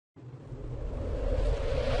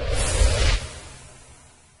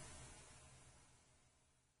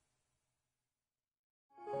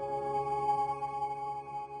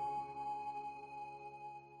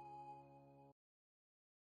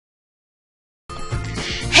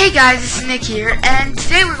Hey guys, this is Nick here, and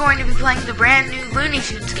today we're going to be playing the brand new Looney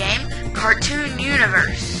Tunes game, Cartoon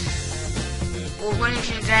Universe. Well, Looney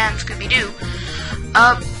Tunes and Scooby-Doo.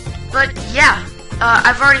 But yeah,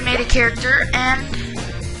 I've already made a character, and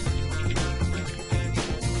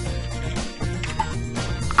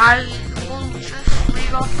I will just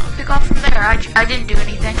pick off from there. I didn't do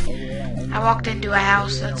anything. I walked into a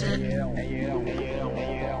house, that's it.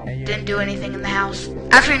 Didn't do anything in the house.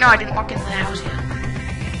 Actually, no, I didn't walk into the house yet.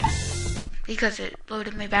 Because it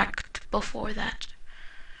loaded me back before that.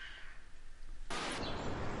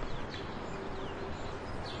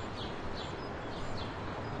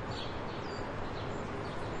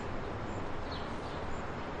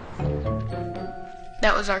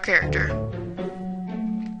 That was our character.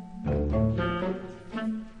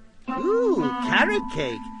 Ooh, carrot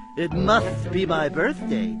cake. It must be my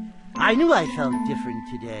birthday. I knew I felt different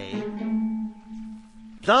today.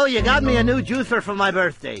 So, you got me a new juicer for my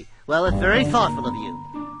birthday. Well, it's very thoughtful of you.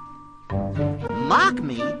 Mock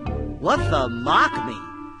me? What's a mock me?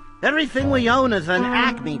 Everything we own is an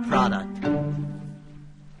Acme product.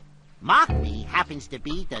 Mock me happens to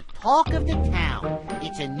be the talk of the town.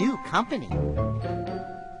 It's a new company.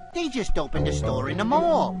 They just opened a store in the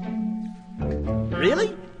mall.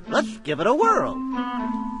 Really? Let's give it a whirl.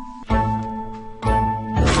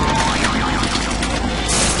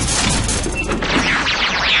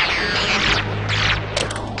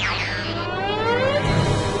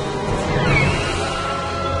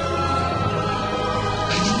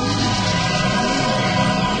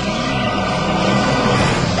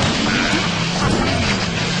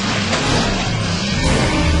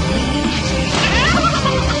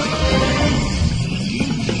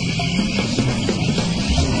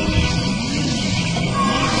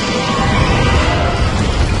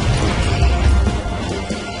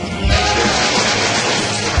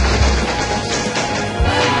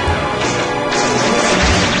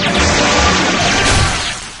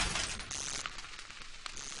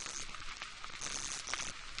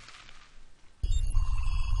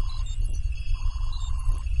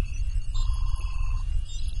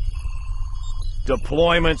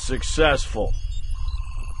 Deployment successful.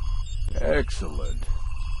 Excellent.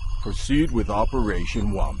 Proceed with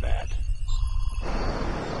Operation Wombat.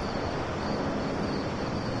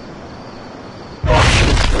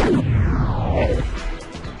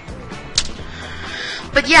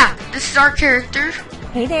 But yeah, this is our character.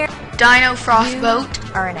 Hey there. Dino Frostboat.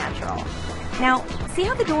 You are a natural. Now, see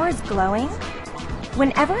how the door is glowing?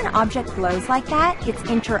 Whenever an object glows like that, it's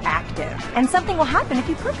interactive, and something will happen if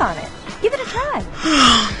you click on it. Give it a try.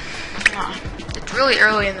 It's really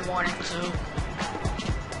early in the morning, so...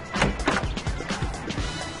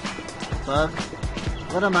 Bug,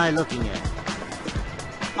 what am I looking at?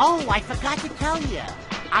 Oh, I forgot to tell you.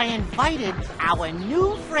 I invited our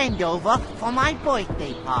new friend over for my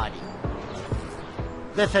birthday party.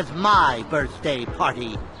 This is my birthday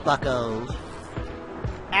party, bucko.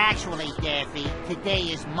 Actually, Daffy, today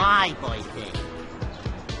is my birthday.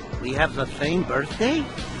 We have the same birthday?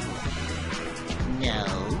 No,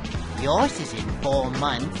 yours is in 4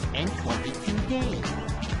 months and 22 days.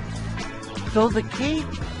 So the cake?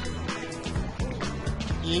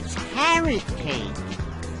 It's carrot cake.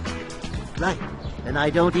 Right, and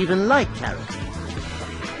I don't even like carrots.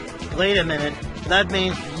 Wait a minute, that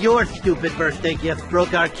means your stupid birthday gift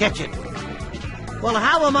broke our kitchen. Well,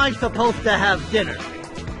 how am I supposed to have dinner?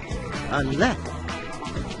 Unless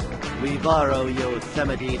we borrow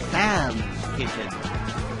Yosemite Sam's kitchen.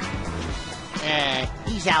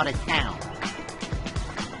 He's out of town.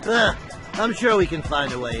 I'm sure we can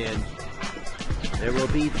find a way in. There will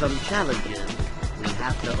be some challenges we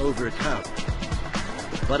have to overcome.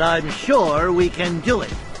 But I'm sure we can do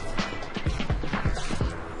it.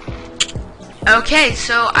 Okay,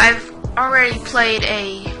 so I've already played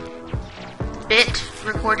a bit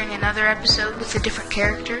recording another episode with a different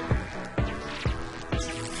character.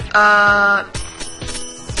 But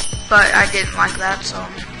I didn't like that, so...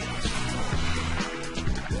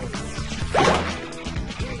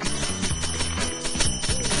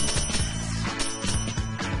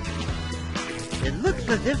 It looks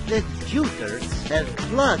as if this juicer has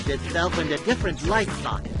plugged itself into different light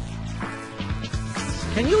sockets.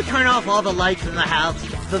 Can you turn off all the lights in the house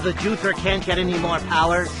so the juicer can't get any more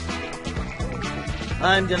power?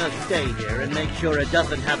 I'm gonna stay here and make sure it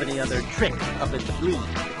doesn't have any other tricks up its sleeve.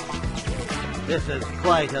 This is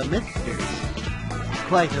quite a mystery.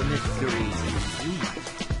 Quite a mystery indeed.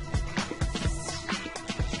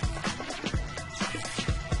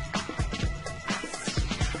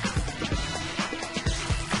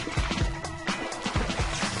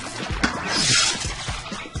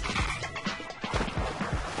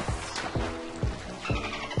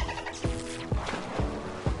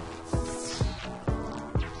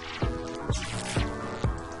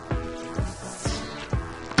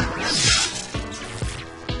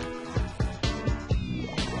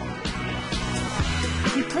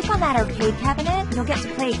 If you click on that arcade cabinet, you'll get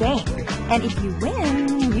to play a game. And if you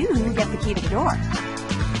win, you get the key to the door.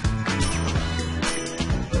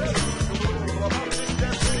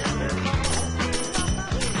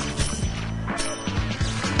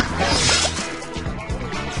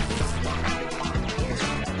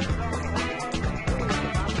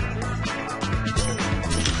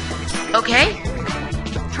 Okay.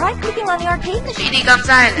 Try clicking on the arcade machine. CD comes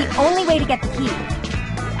silent. It's the only way to get the key.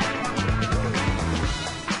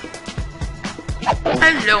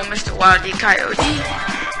 Hello, Mr. Wildy Coyote.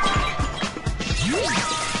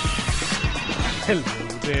 Hello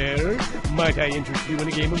there. Might I interest you in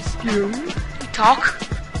a game of skill? Talk.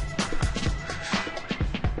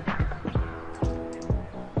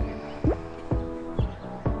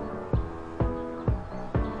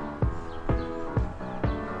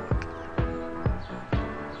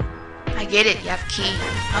 I get it. You have a key.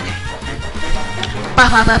 Okay. Ba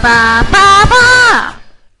ba ba ba ba ba.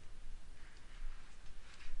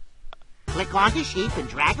 Click on the sheep and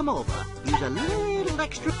drag them over. Use a little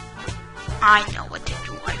extra... I know what to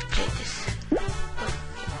do. I've played this.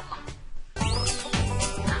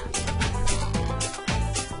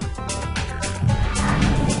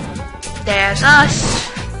 There's us.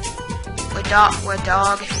 We're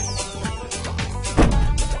dog.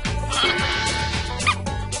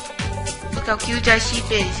 Look how cute that sheep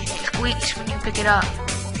is. And it squeaks when you pick it up.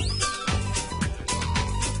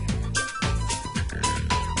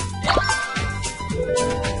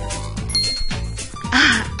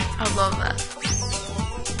 I love that.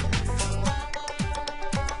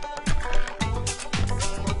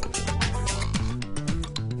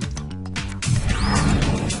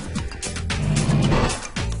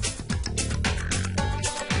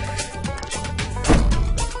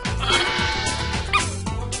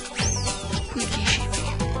 Squeaky sheepy.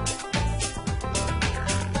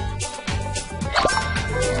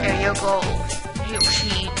 There you go. You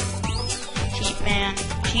sheep. Sheep man.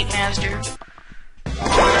 Sheep master.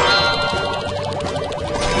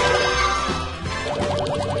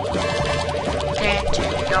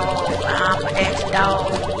 Dancing dog, I'm a dancing dog,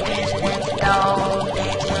 dancing dog,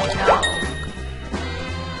 dancing dog.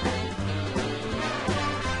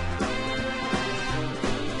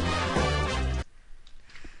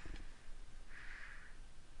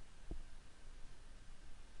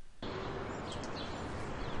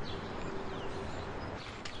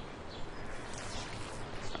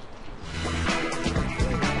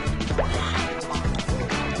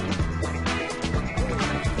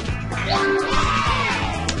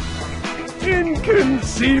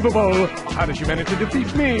 Inconceivable! How did you manage to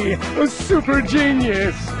defeat me? A super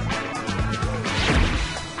genius!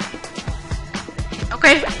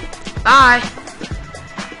 Okay, bye.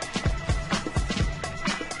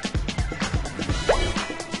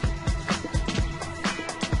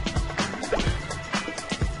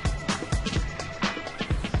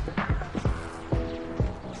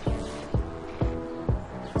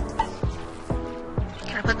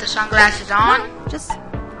 Can I put the sunglasses on? Just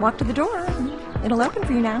walk to the door. And it'll open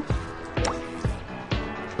for you now.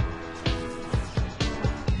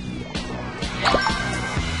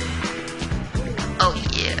 Oh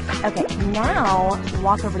yeah. Okay, now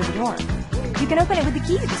walk over to the door. You can open it with the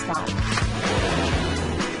key you just got.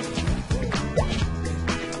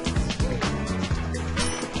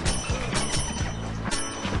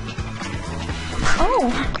 Oh,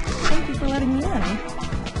 thank you for letting me in.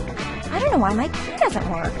 I don't know why my key doesn't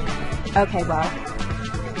work. Okay, well,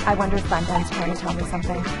 I wonder if Bunbun's trying to tell me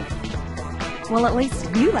something. Well, at least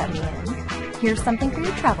you let me in. Here's something for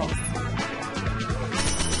your troubles.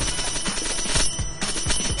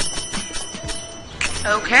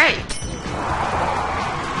 Okay.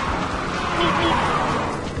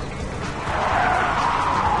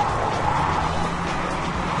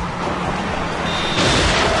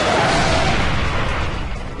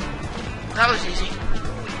 That was easy.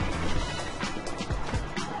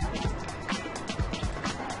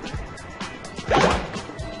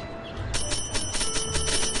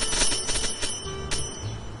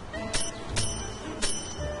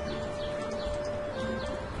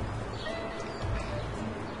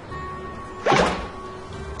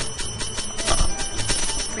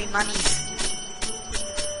 Free monies.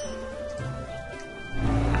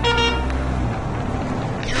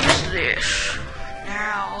 Who's this?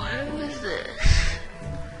 Now, who is this?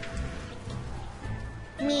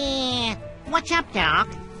 Meh. What's up, Doc?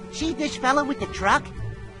 See this fella with the truck?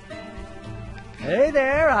 Hey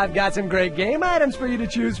there, I've got some great game items for you to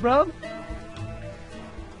choose from.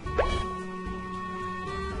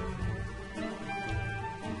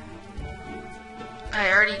 I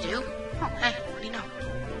already do? Oh, hey, what do you know?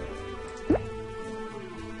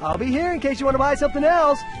 I'll be here in case you want to buy something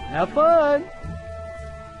else. Have fun.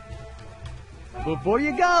 Before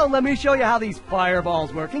you go, let me show you how these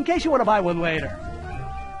fireballs work in case you want to buy one later.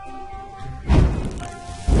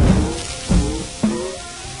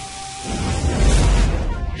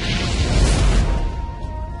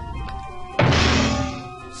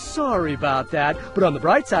 Sorry about that, but on the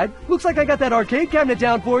bright side, looks like I got that arcade cabinet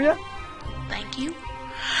down for you. Thank you.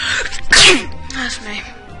 That's me.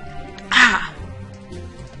 Ah.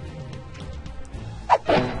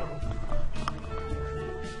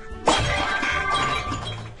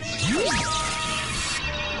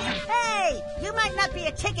 Hey, you might not be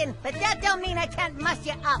a chicken, but that don't mean I can't muss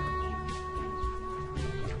you up.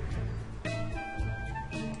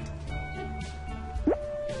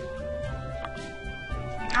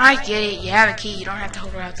 I get it. You have a key. You don't have to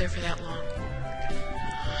hold her out there for that long.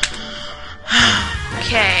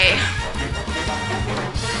 Okay.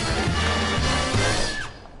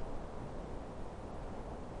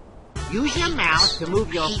 Use your mouse to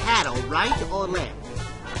move your paddle right or left.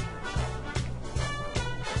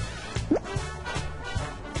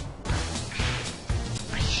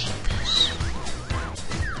 I hate this.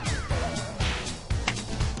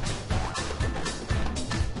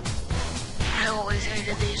 I always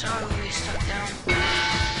hated these. I always stuck down.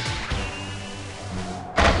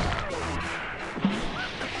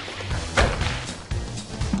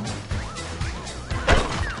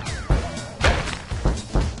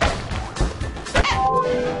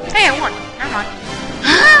 Hey, I won. Never mind.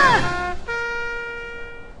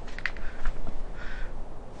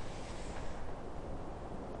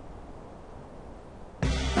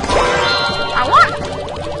 I won!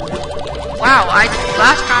 Wow,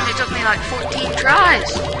 last time it took me like 14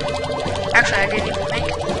 tries. Actually, I didn't even make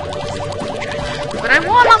it. But I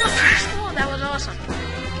won on the first one. That was awesome.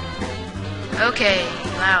 Okay,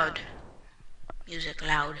 loud. Music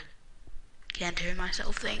loud. Can't hear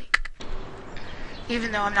myself think.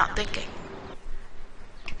 Even though I'm not thinking.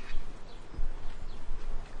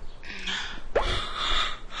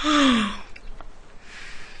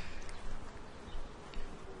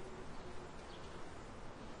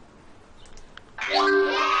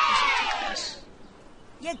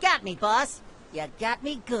 You got me, boss. You got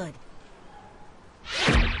me good.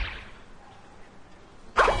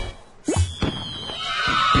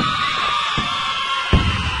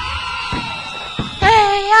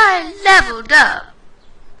 Hey, I leveled up.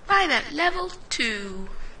 I'm at level 2.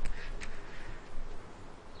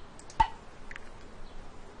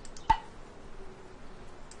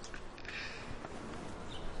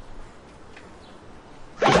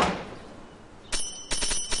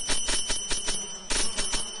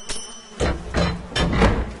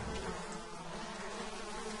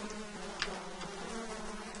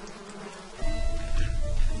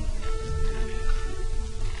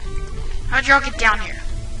 How'd y'all get down here?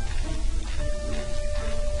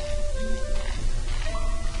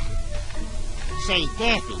 Say,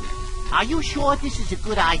 Daffy, are you sure this is a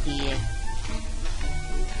good idea?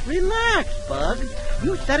 Relax, Bug.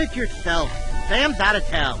 You said it yourself. Sam's out of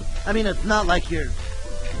town. I mean, it's not like you're...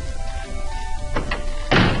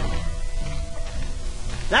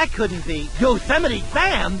 That couldn't be Yosemite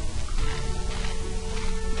Sam!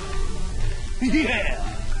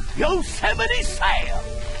 Yeah, Yosemite Sam.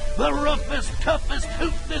 The roughest, toughest,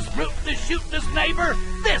 tootin'est, rootin'est, shootin'est neighbor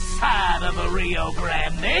this side of the Rio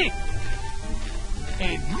Grande.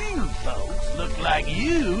 And you folks look like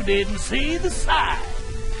you didn't see the sign.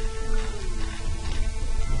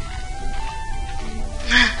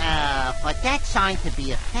 For that sign to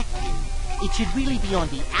be effective, it should really be on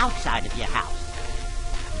the outside of your house.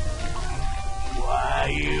 Why,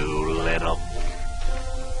 you little...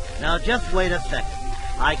 Now just wait a second.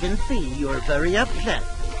 I can see you're very upset.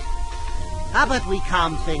 How about we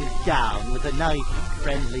calm things down with a nice,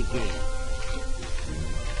 friendly game?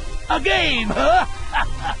 A game, huh?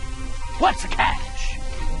 What's the catch?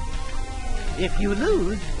 If you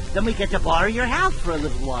lose, then we get to borrow your house for a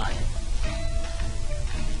little while.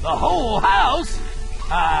 The whole house?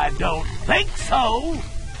 I don't think so.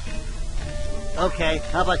 Okay,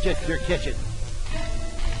 how about just your kitchen?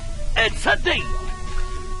 It's a deal.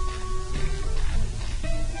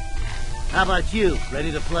 How about you?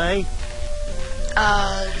 Ready to play?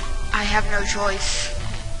 I have no choice.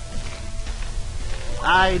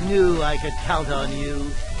 I knew I could count on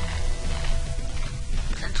you.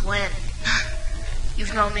 Since when?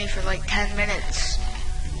 You've known me for like 10 minutes.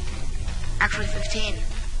 Actually 15.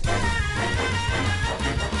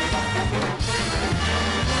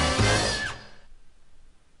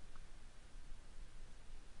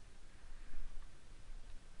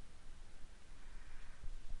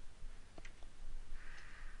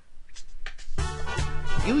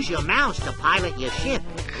 Use your mouse to pilot your ship.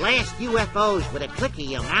 Blast UFOs with a click of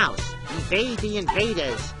your mouse. Evade the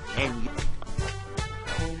invaders. And...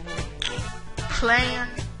 Plan.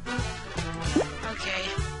 Okay.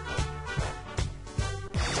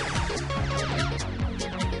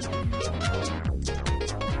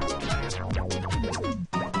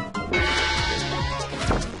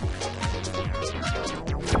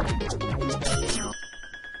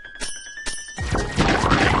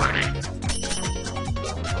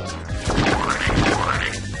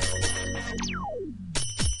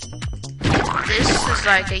 This is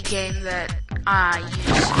like a game that I used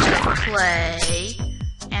to play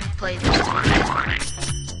and play this time.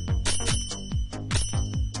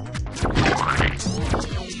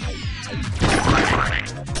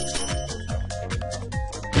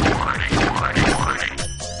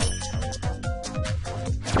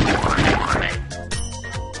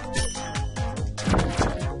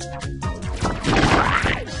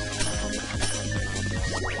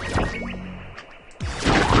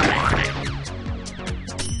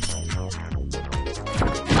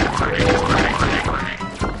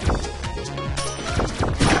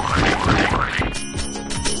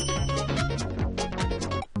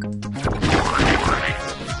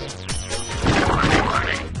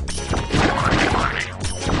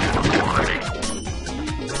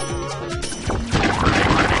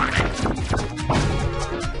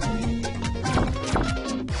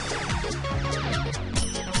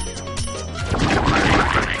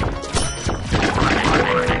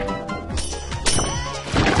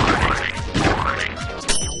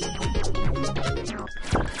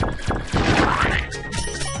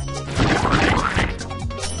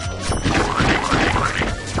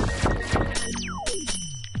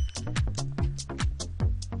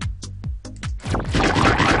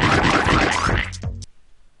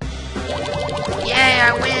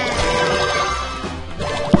 I win.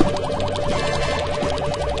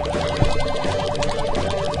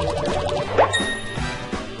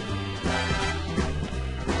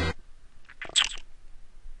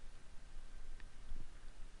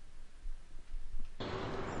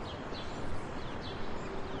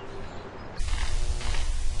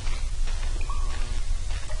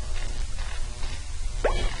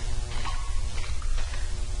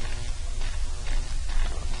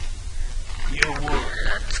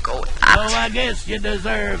 Let's go with that. So I guess you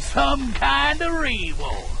deserve some kind of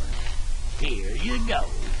reward. Here you go.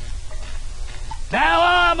 Now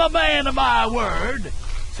I'm a man of my word,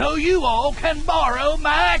 so you all can borrow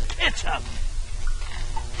my kitchen.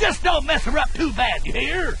 Just don't mess her up too bad, you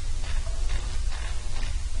hear?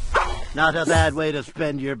 Not a bad way to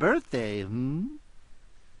spend your birthday,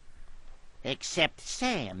 Except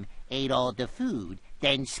Sam ate all the food,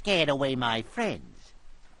 then scared away my friends.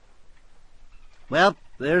 Well,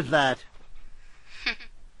 there's that.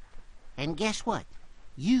 And guess what?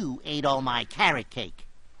 You ate all my carrot cake.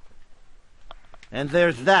 And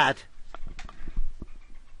there's that.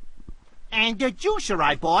 And the juicer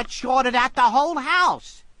I bought shorted out the whole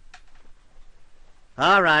house.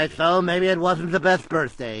 All right, so maybe it wasn't the best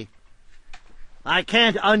birthday. I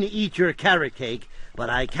can't uneat your carrot cake, but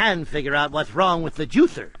I can figure out what's wrong with the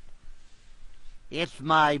juicer. It's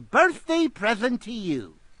my birthday present to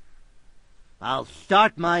you. I'll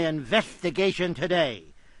start my investigation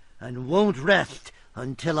today, and won't rest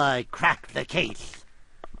until I crack the case.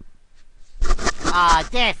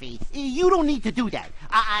 Daffy, you don't need to do that.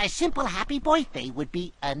 A simple happy birthday would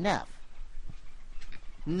be enough.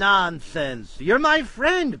 Nonsense. You're my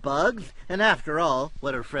friend, Bugs. And after all,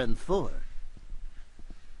 what are friends for?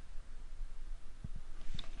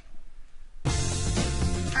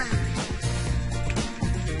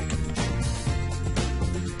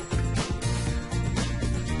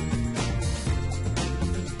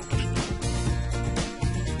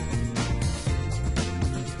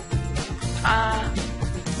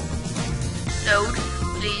 Load,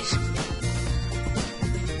 please.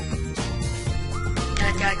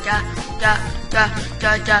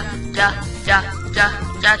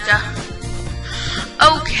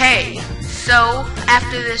 Okay, so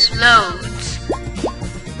after this loads,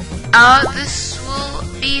 this will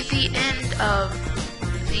be the end of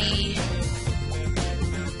the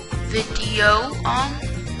video.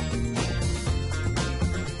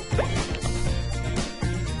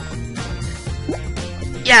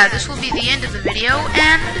 Yeah, this will be the end of the video,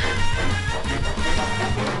 and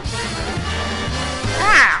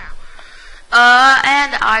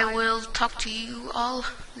and I will talk to you all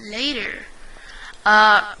later.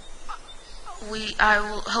 I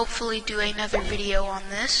will hopefully do another video on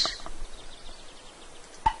this.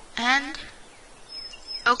 And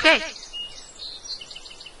okay.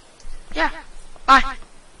 Yeah. Bye.